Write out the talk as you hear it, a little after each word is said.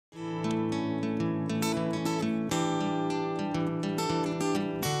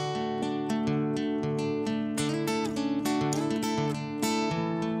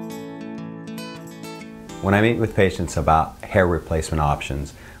When I meet with patients about hair replacement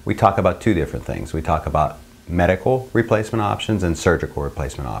options, we talk about two different things. We talk about medical replacement options and surgical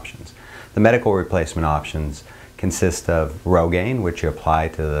replacement options. The medical replacement options consist of Rogaine, which you apply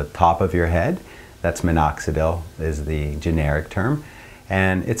to the top of your head. That's minoxidil is the generic term.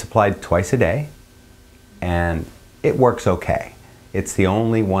 And it's applied twice a day, and it works okay. It's the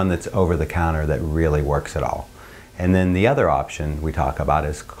only one that's over the counter that really works at all. And then the other option we talk about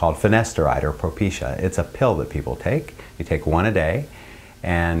is called finasteride or Propecia. It's a pill that people take. You take one a day,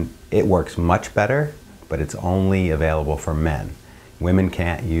 and it works much better, but it's only available for men. Women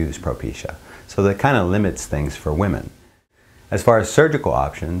can't use Propecia. So that kind of limits things for women. As far as surgical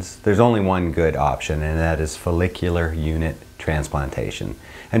options, there's only one good option, and that is follicular unit transplantation.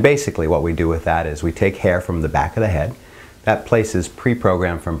 And basically what we do with that is we take hair from the back of the head. That place is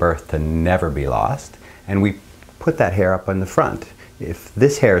pre-programmed from birth to never be lost, and we put that hair up on the front. If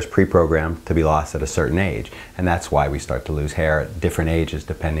this hair is pre-programmed to be lost at a certain age, and that's why we start to lose hair at different ages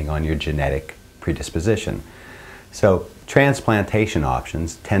depending on your genetic predisposition. So transplantation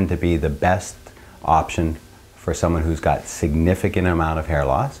options tend to be the best option for someone who's got significant amount of hair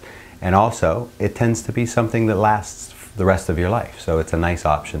loss, and also it tends to be something that lasts the rest of your life, so it's a nice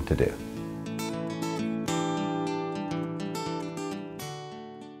option to do.